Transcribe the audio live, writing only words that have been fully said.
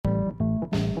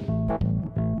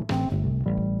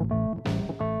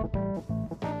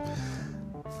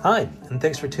Hi, and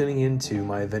thanks for tuning in to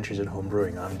my adventures at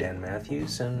homebrewing. I'm Dan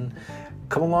Matthews, and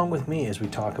come along with me as we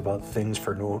talk about things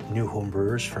for new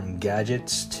homebrewers, from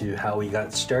gadgets to how we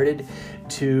got started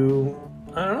to,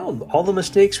 I don't know, all the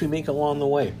mistakes we make along the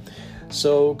way.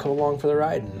 So come along for the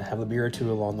ride and have a beer or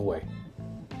two along the way.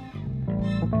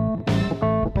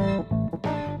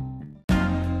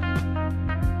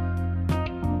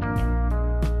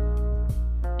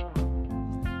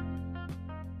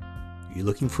 You're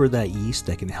looking for that yeast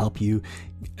that can help you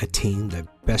attain the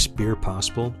best beer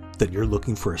possible, then you're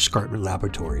looking for Escarpment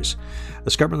Laboratories.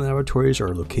 Escarpment Laboratories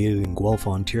are located in Guelph,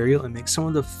 Ontario, and make some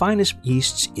of the finest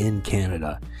yeasts in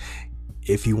Canada.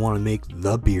 If you want to make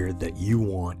the beer that you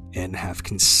want and have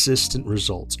consistent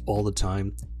results all the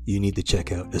time, you need to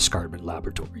check out Escarpment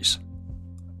Laboratories.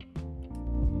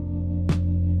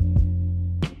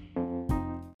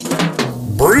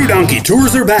 Brew Donkey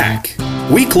tours are back.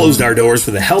 We closed our doors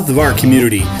for the health of our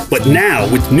community, but now,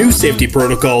 with new safety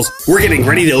protocols, we're getting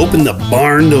ready to open the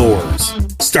barn doors.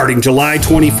 Starting July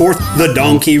 24th, the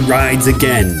Donkey rides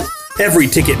again. Every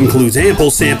ticket includes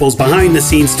ample samples,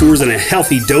 behind-the-scenes tours, and a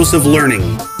healthy dose of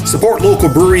learning. Support local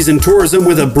breweries and tourism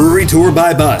with a brewery tour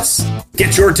by bus.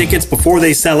 Get your tickets before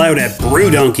they sell out at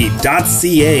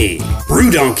brewdonkey.ca.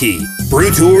 Brew Donkey,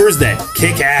 brew tours that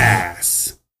kick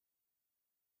ass.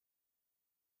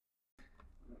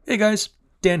 Hey guys,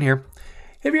 Dan here.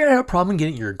 Have you ever had a problem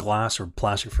getting your glass or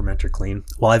plastic fermenter clean?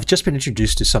 Well, I've just been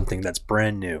introduced to something that's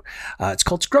brand new. It's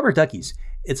called Scrubber Duckies.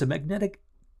 It's a magnetic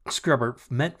scrubber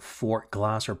meant for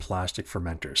glass or plastic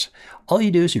fermenters. All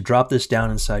you do is you drop this down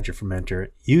inside your fermenter,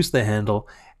 use the handle,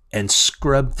 and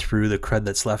scrub through the crud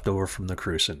that's left over from the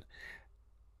crucian.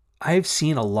 I've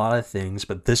seen a lot of things,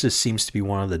 but this seems to be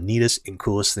one of the neatest and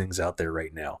coolest things out there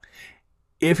right now.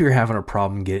 If you're having a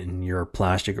problem getting your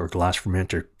plastic or glass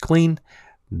fermenter clean,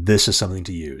 this is something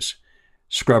to use.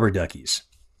 Scrubber Duckies.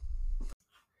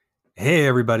 Hey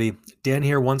everybody, Dan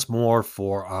here once more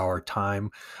for our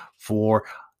time for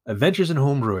Adventures in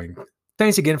Homebrewing.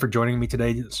 Thanks again for joining me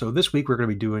today. So this week we're going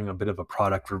to be doing a bit of a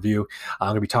product review. I'm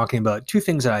going to be talking about two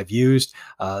things that I've used,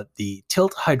 the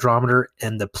Tilt Hydrometer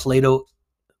and the Plato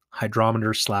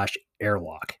Hydrometer /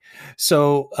 Airlock.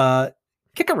 So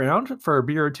kick around for a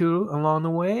beer or two along the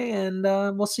way, and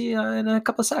we'll see you in a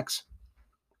couple of secs.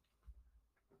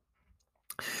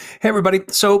 Hey everybody,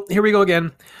 so here we go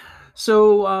again.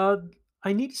 So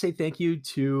I need to say thank you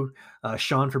to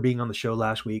Sean for being on the show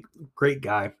last week. Great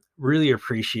guy. Really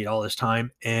appreciate all his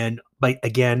time. And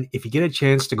again, if you get a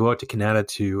chance to go out to Canada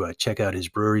to check out his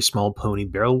brewery, Small Pony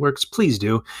Barrel Works, please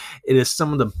do. It is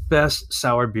some of the best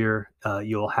sour beer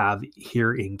you'll have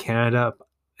here in Canada,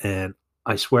 and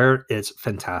I swear it's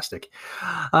fantastic.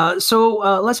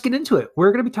 So let's get into it.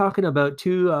 We're going to be talking about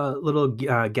two little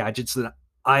gadgets that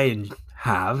I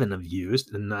have and have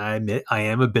used, and I admit I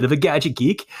am a bit of a gadget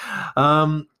geek.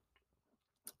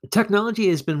 Technology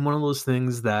has been one of those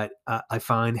things that I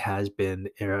find has been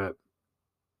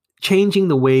changing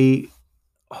the way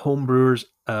homebrewers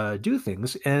do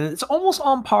things, and it's almost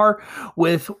on par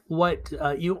with what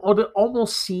you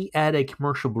almost see at a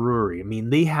commercial brewery. I mean,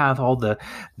 they have all the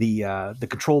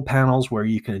control panels where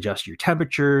you can adjust your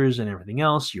temperatures and everything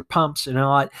else, your pumps and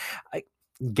all that. I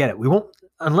get it. We won't,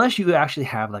 unless you actually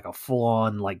have like a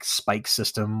full-on like Spike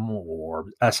system or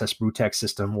SS Brewtech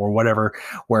system or whatever,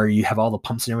 where you have all the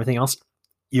pumps and everything else.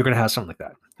 You're going to have something like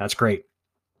that. That's great.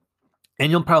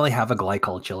 And you'll probably have a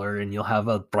glycol chiller and you'll have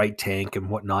a bright tank and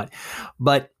whatnot.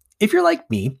 But if you're like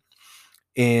me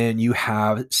and you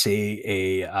have, say,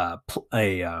 a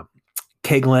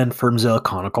Keglen Firmzilla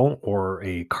conical or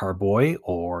a Carboy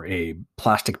or a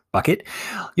plastic bucket,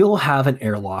 you'll have an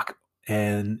airlock,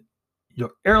 and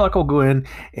your airlock will go in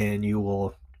and you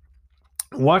will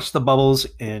watch the bubbles,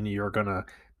 and you're going to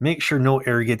make sure no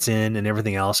air gets in and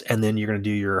everything else. And then you're going to do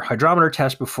your hydrometer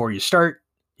test before you start.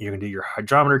 You're going to do your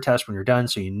hydrometer test when you're done,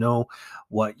 so you know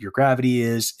what your gravity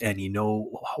is and you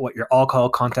know what your alcohol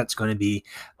content is going to be.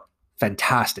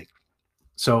 Fantastic.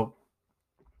 So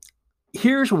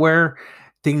here's where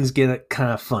things get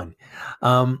kind of fun.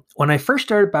 When I first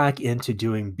started back into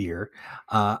doing beer,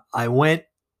 I went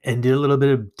and did a little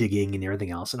bit of digging and everything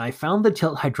else, and I found the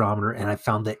Tilt Hydrometer and I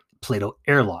found the Plato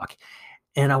Airlock,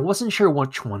 and I wasn't sure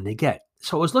which one to get.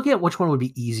 So I was looking at which one would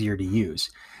be easier to use.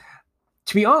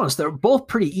 To be honest, they're both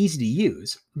pretty easy to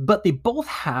use, but they both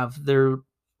have their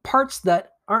parts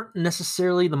that aren't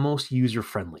necessarily the most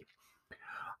user-friendly.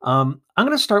 I'm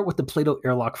going to start with the Plato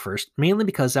Airlock first, mainly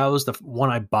because that was the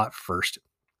one I bought first.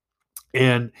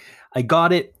 And I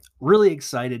got it really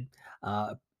excited,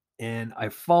 and I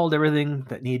followed everything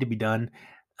that needed to be done,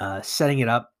 setting it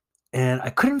up. And I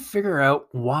couldn't figure out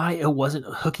why it wasn't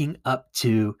hooking up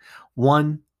to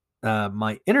one,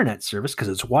 my internet service because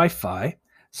it's Wi-Fi.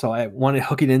 So I want to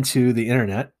hook it into the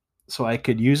internet so I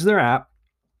could use their app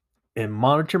and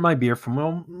monitor my beer from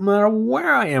no matter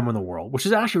where I am in the world, which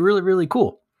is actually really, really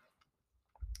cool.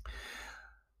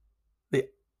 The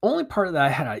only part that I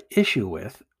had an issue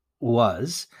with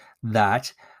was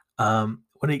that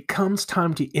when it comes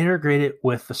time to integrate it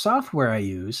with the software I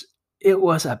use, it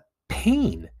was a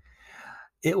pain.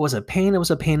 It was a pain. It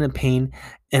was a pain and pain.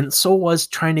 And so was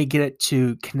trying to get it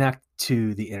to connect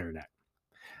to the internet.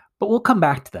 But we'll come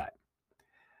back to that.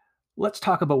 Let's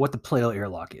talk about what the Plato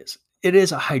airlock is. It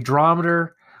is a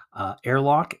hydrometer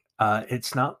airlock.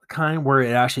 It's not the kind where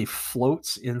it actually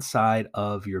floats inside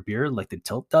of your beer like the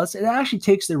Tilt does. It actually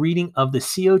takes the reading of the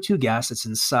CO2 gas that's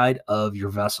inside of your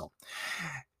vessel.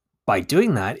 By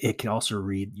doing that, it can also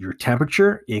read your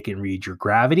temperature, it can read your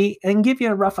gravity, and give you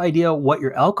a rough idea what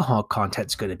your alcohol content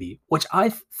is going to be, which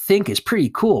I think is pretty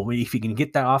cool if you can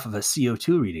get that off of a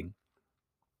CO2 reading.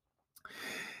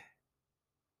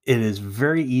 It is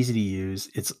very easy to use.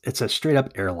 It's a straight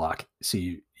up airlock. So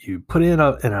you put it in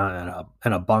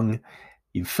a bung,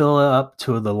 you fill it up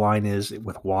to the line is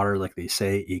with water, like they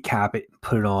say. You cap it,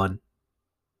 put it on,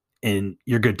 and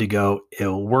you're good to go.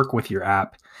 It'll work with your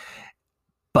app.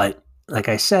 But like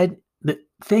I said, the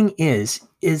thing is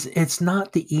it's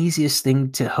not the easiest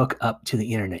thing to hook up to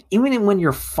the internet. Even when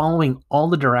you're following all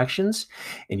the directions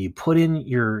and you put in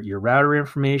your router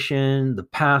information, the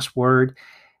password,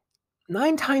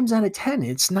 9 times out of 10,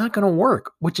 it's not going to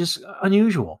work, which is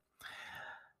unusual.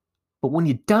 But when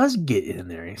it does get in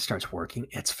there and it starts working,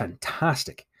 it's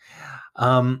fantastic.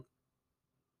 The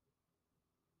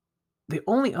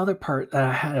only other part that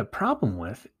I had a problem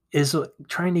with is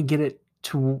trying to get it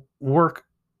to work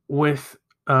with,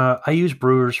 I use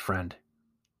Brewer's Friend.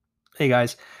 Hey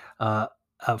guys,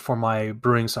 for my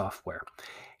brewing software.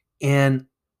 And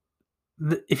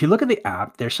if you look at the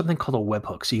app, there's something called a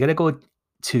webhook. So you got to go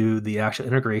to the actual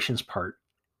integrations part,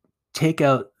 take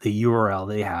out the URL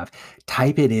they have,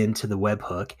 type it into the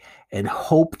webhook, and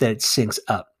hope that it syncs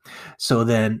up. So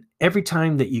then every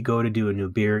time that you go to do a new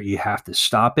beer, you have to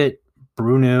stop it,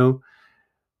 brew new,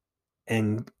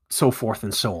 and so forth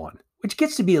and so on, which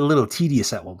gets to be a little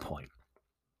tedious at one point.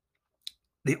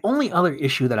 The only other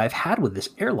issue that I've had with this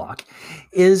airlock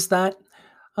is that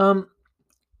I've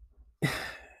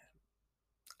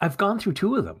gone through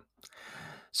 2 of them.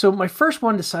 So my first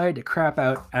one decided to crap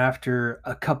out after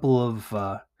a couple of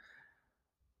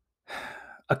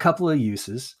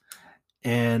uses,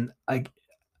 and I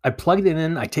plugged it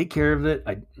in. I take care of it.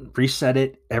 I reset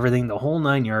it, everything, the whole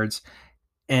 9 yards.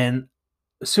 And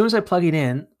as soon as I plug it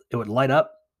in, it would light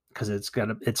up because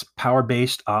it's power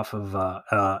based off of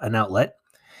an outlet.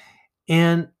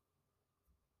 And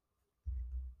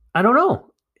I don't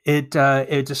know. It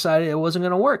decided it wasn't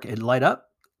going to work. It'd light up,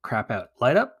 crap out,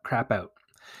 light up, crap out.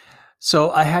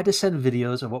 So I had to send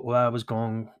videos of what I was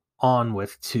going on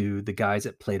with to the guys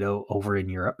at Plato over in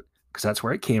Europe, because that's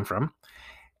where it came from.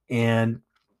 And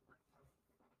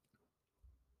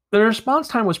the response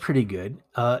time was pretty good.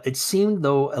 It seemed,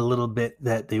 though, a little bit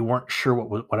that they weren't sure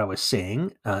what I was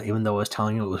saying, even though I was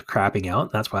telling you it was crapping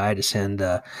out. That's why I had to send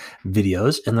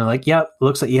videos. And they're like, yeah,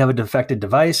 looks like you have a defective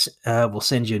device. We'll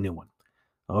send you a new one.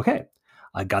 Okay.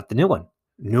 I got the new one.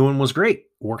 New one was great.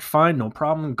 Worked fine. No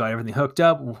problem. Got everything hooked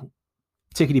up.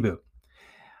 Tickety boo.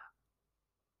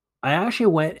 I actually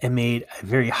went and made a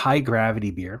very high gravity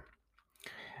beer.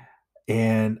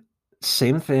 And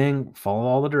same thing, follow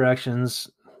all the directions,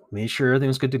 made sure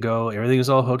everything's good to go. Everything was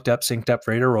all hooked up, synced up,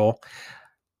 ready to roll.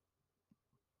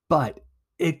 But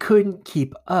it couldn't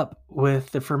keep up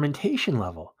with the fermentation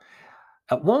level.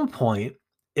 At one point,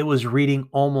 it was reading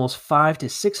almost 500 to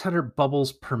 600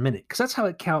 bubbles per minute, because that's how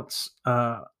it counts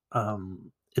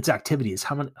its activity, is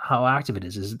how active it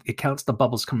is it counts the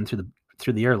bubbles coming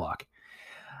through the airlock.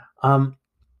 And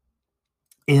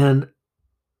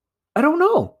I don't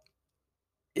know.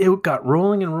 It got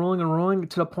rolling and rolling and rolling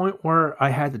to the point where I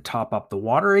had to top up the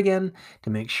water again to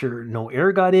make sure no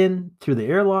air got in through the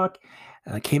airlock.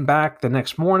 And I came back the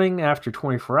next morning after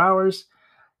 24 hours,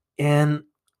 and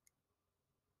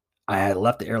I had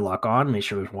left the airlock on, made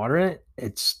sure there was water in it.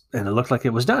 And it looked like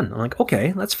it was done. I'm like,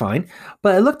 okay, that's fine.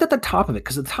 But I looked at the top of it,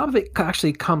 because the top of it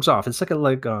actually comes off. It's kind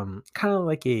of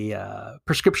like a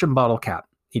prescription bottle cap.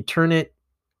 You turn it,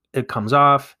 it comes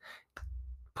off.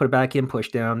 Put it back in, push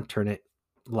down, turn it,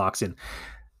 locks in.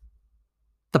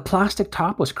 The plastic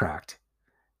top was cracked,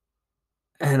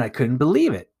 and I couldn't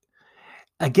believe it.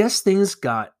 I guess things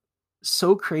got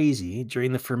so crazy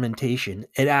during the fermentation,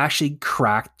 it actually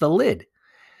cracked the lid.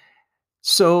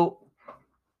 So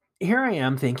here I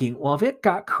am thinking, well, if it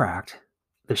got cracked,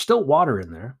 there's still water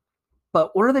in there.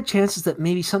 But what are the chances that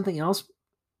maybe something else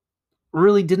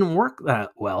really didn't work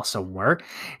that well somewhere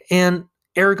and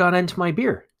air got into my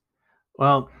beer?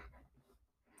 Well,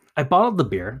 I bottled the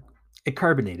beer, it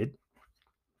carbonated,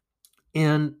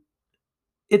 and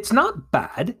it's not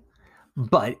bad,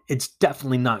 but it's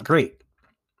definitely not great.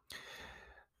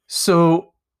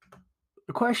 So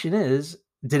the question is,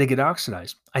 did it get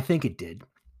oxidized? I think it did.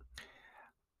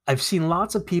 I've seen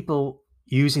lots of people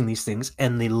using these things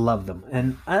and they love them.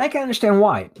 And I can understand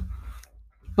why.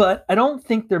 But I don't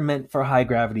think they're meant for high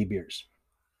gravity beers.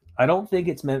 I don't think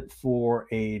it's meant for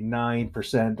a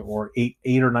 9% or 8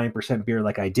 or 9% beer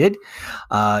like I did,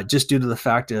 just due to the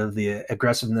fact of the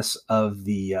aggressiveness of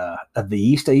the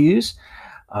yeast I use.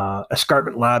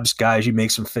 Escarpment Labs, guys, you make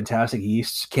some fantastic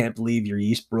yeasts. Can't believe your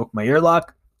yeast broke my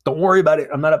airlock. Don't worry about it.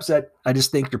 I'm not upset. I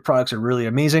just think your products are really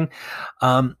amazing.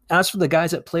 As for the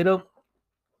guys at Plato,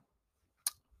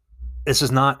 this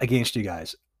is not against you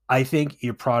guys. I think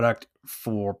your product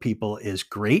for people is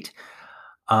great.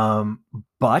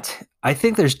 But I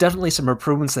think there's definitely some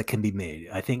improvements that can be made.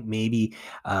 I think maybe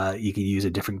you could use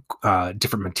a different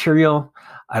material.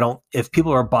 If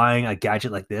people are buying a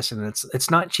gadget like this, and it's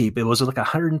not cheap, it was like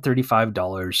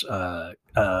 $135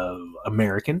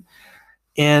 American.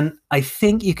 And I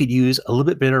think you could use a little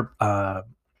bit better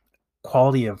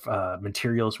quality of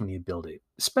materials when you build it,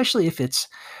 especially if it's,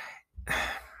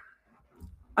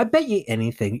 I bet you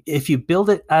anything, if you build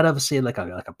it out of, say, like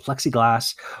a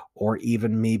plexiglass, or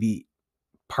even maybe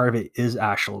part of it is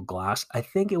actual glass, I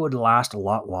think it would last a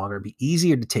lot longer, be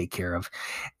easier to take care of.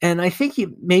 And I think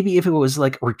maybe if it was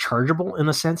like rechargeable in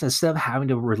a sense, instead of having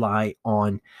to rely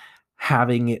on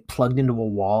having it plugged into a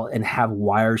wall and have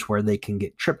wires where they can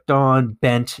get tripped on,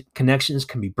 bent, connections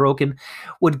can be broken,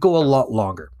 would go a lot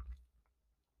longer.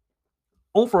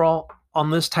 Overall,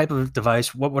 on this type of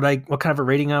device, what kind of a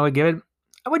rating I would give it?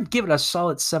 I would give it a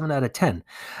solid 7 out of 10.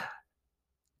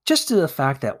 Just to the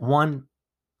fact that, one,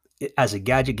 as a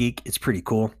gadget geek, it's pretty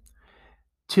cool.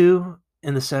 Two,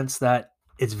 in the sense that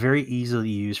it's very easily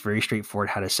used, very straightforward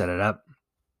how to set it up.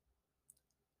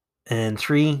 And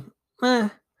three,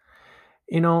 if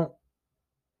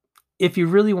you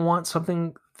really want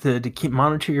something to keep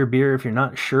monitor your beer, if you're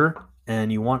not sure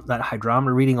and you want that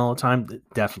hydrometer reading all the time,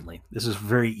 definitely. This is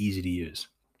very easy to use.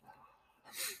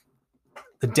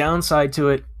 The downside to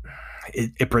it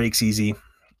breaks easy.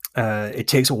 It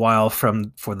takes a while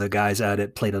for the guys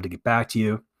at Plato to get back to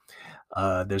you.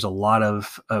 There's a lot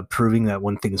of proving that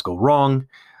when things go wrong,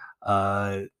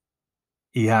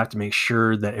 you have to make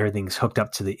sure that everything's hooked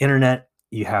up to the internet.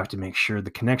 You have to make sure the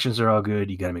connections are all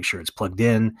good. You got to make sure it's plugged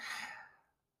in.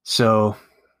 So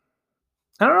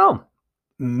I don't know.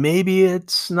 Maybe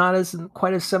it's not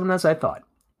quite as 7 as I thought,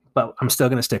 but I'm still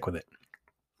going to stick with it.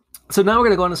 So now we're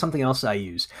going to go into something else I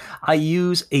use. I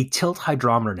use a tilt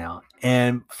hydrometer now.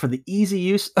 And for the easy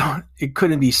use, it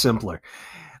couldn't be simpler.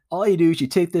 All you do is you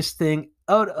take this thing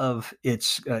out of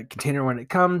its container when it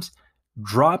comes,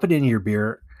 drop it in your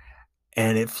beer,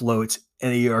 and it floats.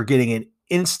 And you are getting an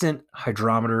instant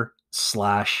hydrometer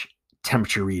 /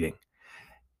 temperature reading.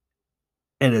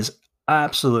 It is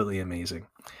absolutely amazing.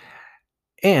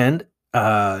 And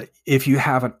if you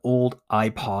have an old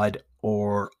iPod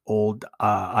or old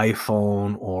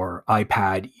iPhone or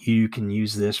iPad, you can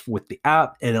use this with the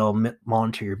app and it'll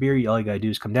monitor your beer. All you gotta do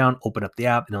is come down, open up the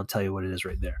app, and it'll tell you what it is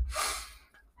right there.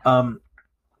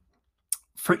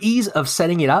 For ease of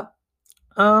setting it up,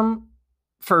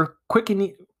 for quick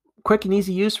and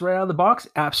easy use right out of the box,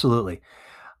 absolutely.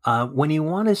 When you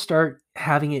want to start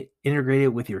having it integrated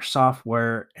with your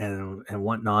software and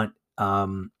whatnot,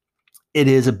 it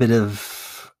is a bit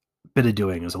of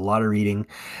doing. There's a lot of reading.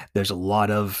 There's a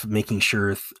lot of making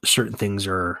sure certain things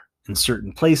are in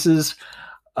certain places.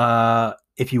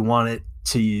 If you want it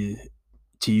to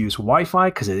use Wi-Fi,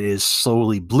 because it is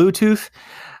solely Bluetooth,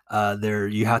 there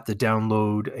you have to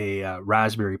download a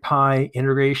Raspberry Pi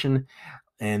integration,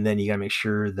 and then you got to make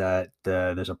sure that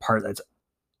there's a part that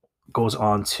goes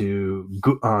onto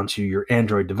your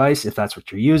Android device if that's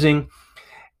what you're using.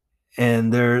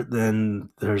 And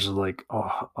there's like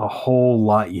a whole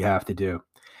lot you have to do.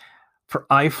 For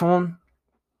iPhone,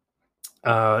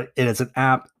 it is an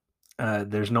app.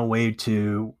 There's no way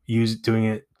to doing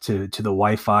it to the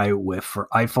Wi-Fi for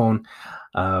iPhone.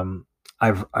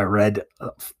 I read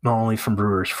not only from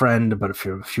Brewer's Friend, but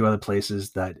a few other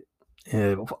places that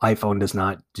iPhone does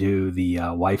not do the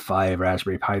Wi-Fi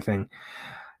Raspberry Pi thing.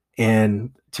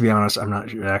 And to be honest, I'm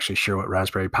not actually sure what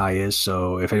Raspberry Pi is.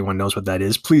 So if anyone knows what that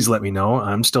is, please let me know.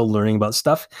 I'm still learning about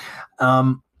stuff.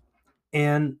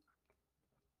 And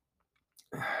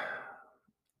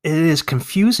it is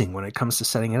confusing when it comes to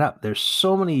setting it up. There's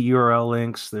so many URL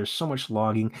links, there's so much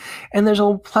logging, and there's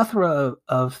a plethora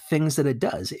of things that it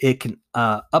does. It can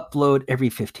upload every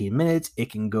 15 minutes.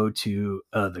 It can go to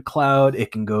the cloud.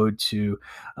 It can go to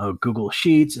Google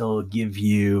Sheets. Uh,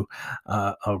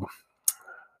 a,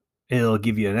 it'll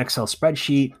give you an Excel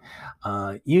spreadsheet.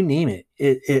 You name it.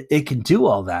 It can do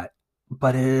all that,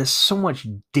 but it is so much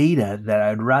data that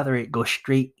I'd rather it go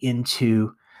straight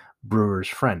into Brewer's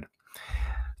Friend.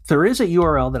 There is a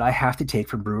URL that I have to take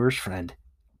from Brewer's Friend,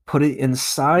 put it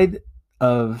inside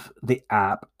of the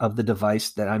app of the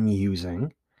device that I'm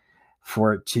using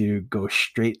for it to go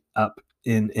straight up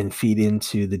in and feed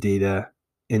into the data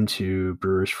into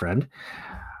Brewer's Friend.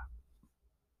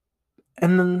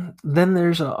 And then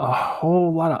there's a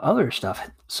whole lot of other stuff.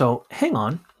 So hang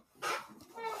on.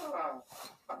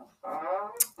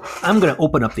 I'm going to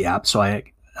open up the app so I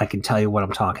can tell you what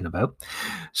I'm talking about.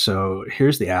 So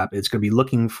here's the app. It's going to be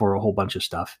looking for a whole bunch of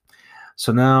stuff.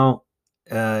 So now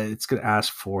it's going to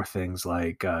ask for things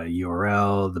like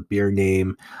URL, the beer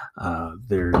name.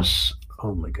 There's,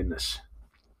 oh my goodness.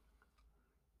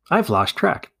 I've lost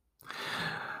track.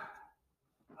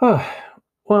 Oh,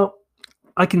 well,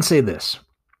 I can say this.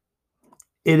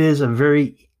 It is a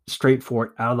very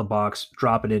straightforward, out of the box,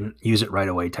 drop it in, use it right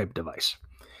away type device.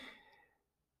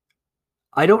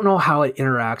 I don't know how it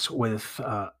interacts with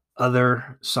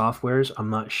other softwares. I'm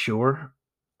not sure.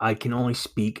 I can only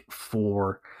speak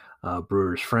for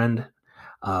Brewer's Friend.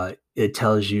 It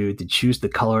tells you to choose the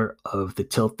color of the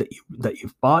tilt that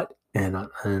you've bought, and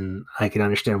I can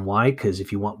understand why. Because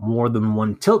if you want more than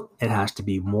one tilt, it has to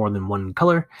be more than one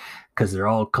color, because they're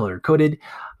all color coded,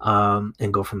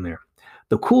 and go from there.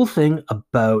 The cool thing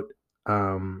about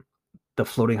the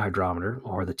floating hydrometer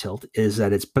or the tilt is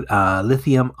that it's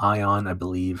lithium ion, I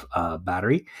believe,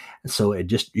 battery. So you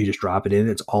just drop it in.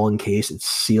 It's all encased. It's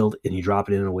sealed, and you drop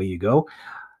it in and away you go.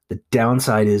 The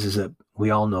downside is that we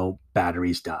all know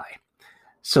batteries die.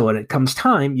 So when it comes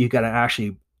time, you got to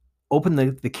actually open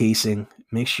the casing,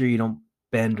 make sure you don't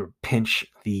bend or pinch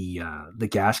the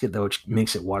gasket, which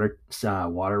makes it water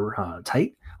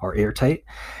tight or airtight.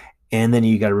 And then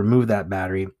you got to remove that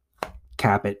battery,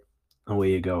 cap it,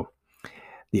 away you go.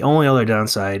 The only other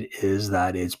downside is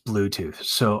that it's Bluetooth.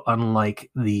 So unlike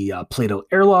the Play-Doh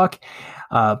Airlock,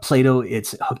 Play-Doh,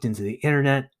 it's hooked into the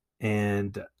internet,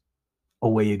 and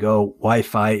away you go.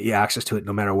 Wi-Fi, you access to it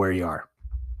no matter where you are.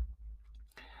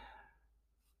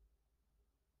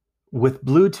 With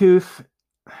Bluetooth,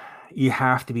 you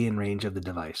have to be in range of the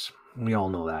device. We all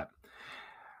know that.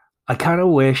 I kind of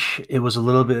wish it was a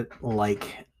little bit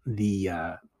like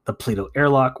the Play-Doh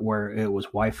Airlock, where it was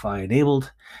Wi-Fi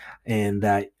enabled, and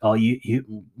that all you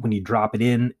when you drop it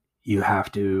in, you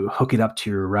have to hook it up to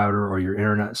your router or your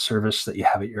internet service that you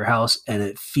have at your house, and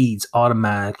it feeds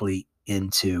automatically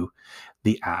into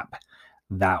the app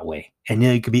that way. And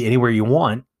then it could be anywhere you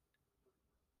want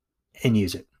and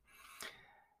use it.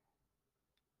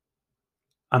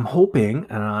 I'm hoping,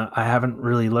 and I haven't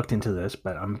really looked into this,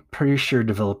 but I'm pretty sure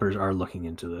developers are looking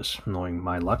into this, knowing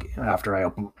my luck after I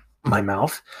open my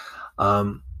mouth,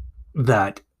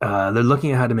 that they're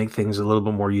looking at how to make things a little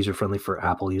bit more user-friendly for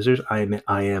Apple users. I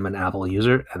am an Apple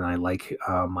user, and I like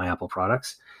my Apple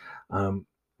products. I'm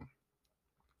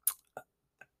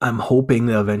hoping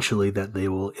that eventually that they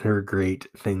will integrate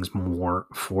things more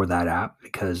for that app,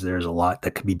 because there's a lot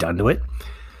that could be done to it,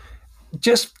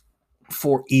 just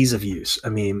for ease of use. I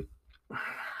mean,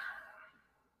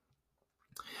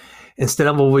 instead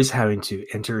of always having to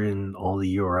enter in all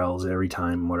the URLs every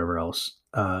time, whatever else,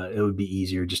 it would be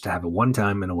easier just to have it one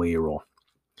time and away you roll.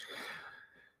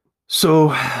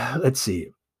 So let's see.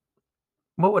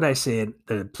 What would I say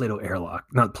the Play-Doh Airlock,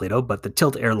 not Play-Doh, but the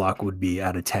Tilt Airlock would be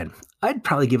out of 10? I'd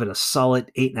probably give it a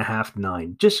solid 8.5,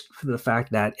 9, just for the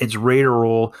fact that it's ready to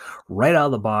roll right out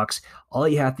of the box. All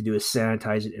you have to do is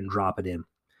sanitize it and drop it in.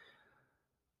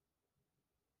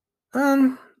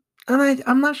 And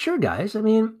I'm not sure, guys. I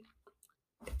mean,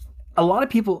 a lot of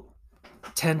people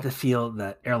tend to feel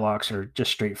that airlocks are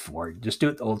just straightforward. Just do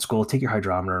it the old school, take your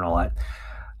hydrometer and all that.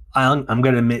 I'm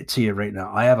going to admit to you right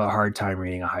now, I have a hard time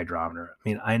reading a hydrometer. I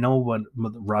mean, I know what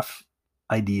the rough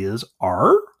ideas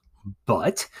are,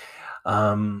 but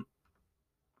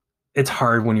it's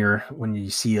hard when you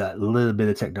see a little bit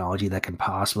of technology that can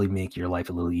possibly make your life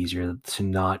a little easier, to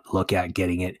not look at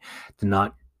getting it, to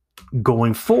not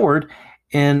going forward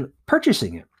and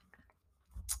purchasing it.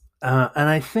 And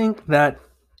I think that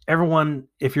everyone,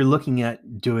 if you're looking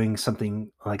at doing something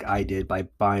like I did by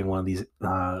buying one of these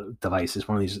devices,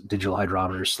 one of these digital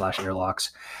hydrometers /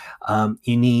 airlocks,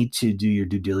 you need to do your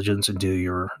due diligence and do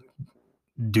your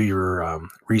do your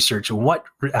research and what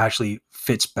actually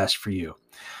fits best for you.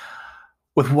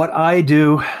 With what I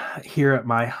do here at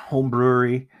my home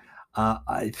brewery,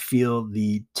 I feel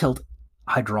the Tilt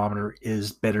hydrometer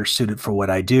is better suited for what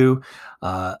I do.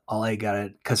 All I got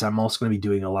it because I'm also going to be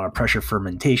doing a lot of pressure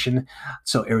fermentation,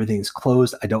 so everything's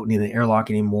closed. I don't need an airlock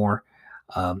anymore.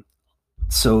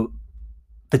 So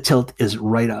the Tilt is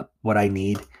right up what I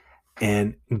need,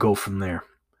 and go from there.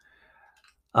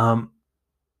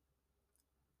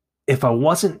 If I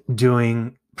wasn't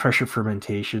doing pressure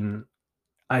fermentation,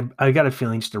 I got a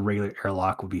feeling just a regular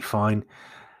airlock would be fine.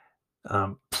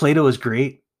 Plato is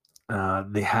great.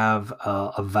 They have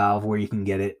a valve where you can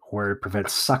get it where it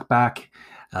prevents suckback,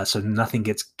 so nothing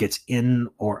gets in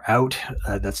or out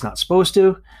that's not supposed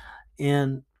to,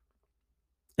 and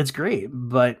it's great.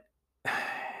 But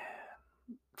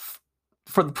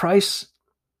for the price,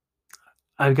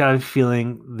 I've got a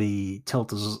feeling the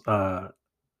Tilt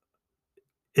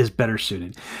is better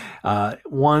suited.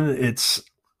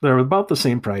 They're about the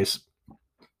same price.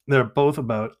 They're both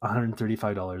about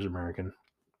 $135 American.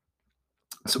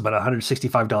 So about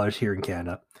 $165 here in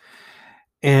Canada.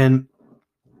 And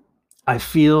I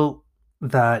feel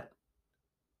that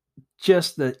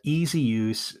just the easy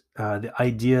use, the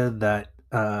idea that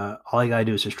all you gotta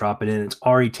do is just drop it in, it's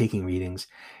already taking readings,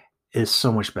 is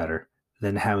so much better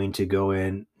than having to go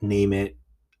in, name it,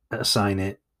 assign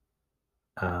it,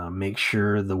 make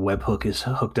sure the webhook is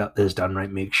hooked up, is done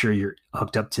right, make sure you're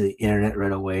hooked up to the internet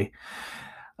right away.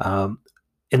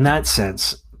 In that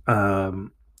sense,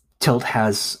 Tilt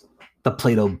has the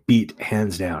Plato beat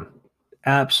hands down,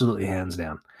 absolutely hands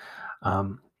down.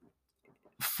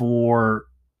 For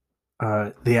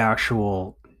the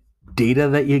actual data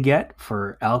that you get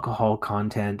for alcohol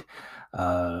content,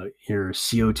 your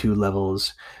CO2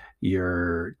 levels,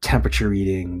 your temperature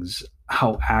readings,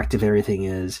 how active everything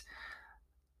is,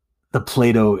 the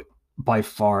Plato by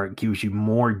far gives you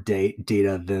more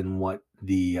data than what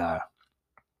the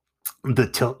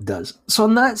Tilt does. So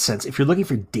in that sense, if you're looking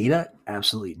for data,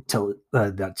 absolutely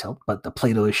not Tilt, but the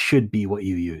Plato should be what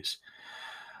you use.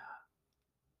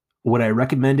 Would I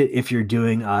recommend it if you're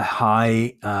doing a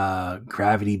high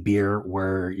gravity beer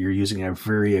where you're using a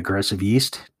very aggressive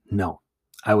yeast? No,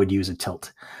 I would use a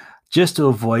Tilt just to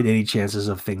avoid any chances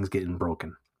of things getting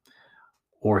broken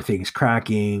or things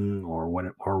cracking or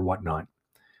whatnot.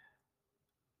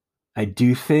 I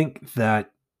do think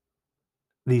that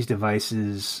these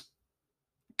devices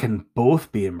can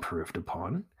both be improved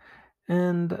upon,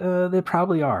 and they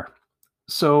probably are.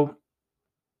 So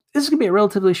this is going to be a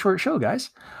relatively short show, guys.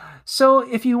 So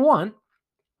if you want,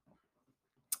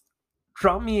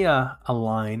 drop me a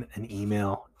line, an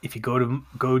email. If you go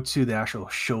to the actual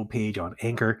show page on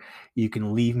Anchor, you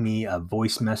can leave me a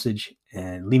voice message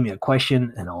and leave me a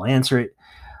question, and I'll answer it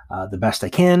the best I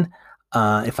can.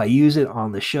 If I use it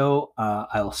on the show,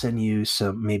 I'll send you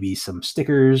maybe some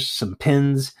stickers, some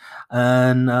pins,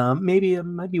 and maybe I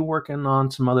might be working on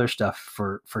some other stuff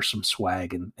for some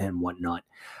swag and whatnot.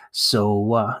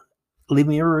 So leave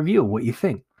me a review of what you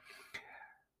think.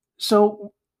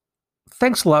 So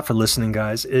thanks a lot for listening,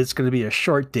 guys. It's going to be a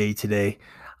short day today.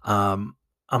 I'm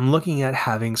looking at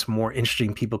having some more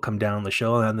interesting people come down on the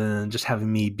show and then just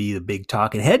having me be the big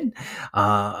talking head.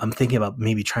 I'm thinking about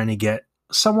maybe trying to get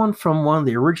someone from one of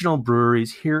the original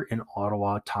breweries here in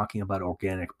Ottawa talking about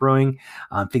organic brewing.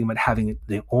 I'm thinking about having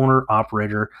the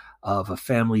owner-operator of a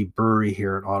family brewery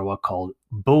here in Ottawa called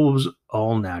Beau's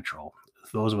All Natural.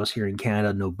 Those of us here in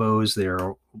Canada know Beau's.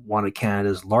 They're one of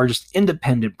Canada's largest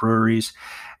independent breweries,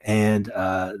 and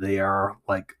they are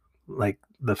like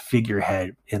the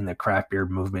figurehead in the craft beer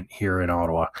movement here in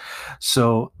Ottawa.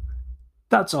 So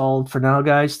that's all for now,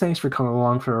 guys. Thanks for coming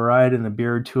along for a ride and a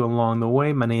beer or two along the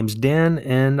way. My name's Dan,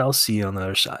 and I'll see you on the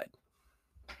other side.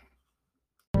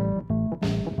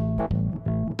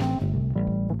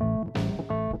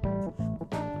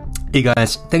 Hey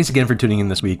guys, thanks again for tuning in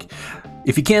this week.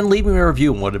 If you can, leave me a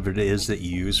review on whatever it is that you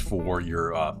use for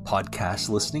your podcast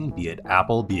listening, be it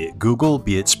Apple, be it Google,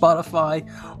 be it Spotify,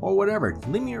 or whatever.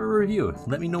 Leave me a review.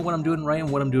 Let me know what I'm doing right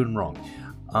and what I'm doing wrong.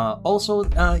 Also,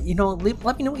 let me know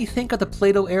what you think of the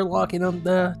Plato airlock and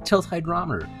the Tilt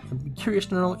hydrometer. I'm curious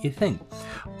to know what you think.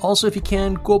 Also, if you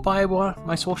can, go by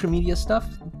my social media stuff.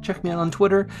 Check me out on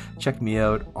Twitter. Check me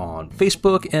out on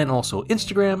Facebook and also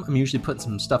Instagram. I'm usually putting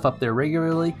some stuff up there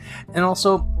regularly. And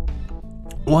also,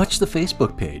 watch the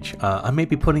Facebook page. I may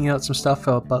be putting out some stuff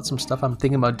about some stuff I'm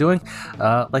thinking about doing,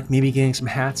 like maybe getting some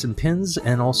hats and pins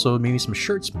and also maybe some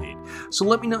shirts made. So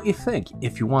let me know what you think.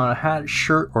 If you want a hat,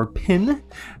 shirt, or pin,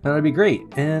 that'd be great.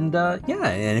 And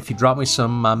and if you drop me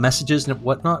some messages and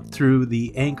whatnot through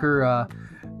the Anchor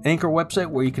website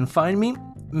where you can find me,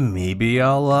 maybe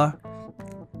I'll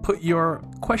put your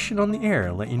question on the air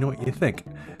and let you know what you think.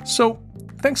 So,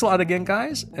 thanks a lot again,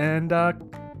 guys, and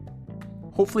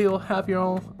hopefully we'll have you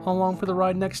all along for the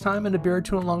ride next time and a beer or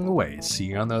two along the way. See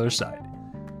you on the other side.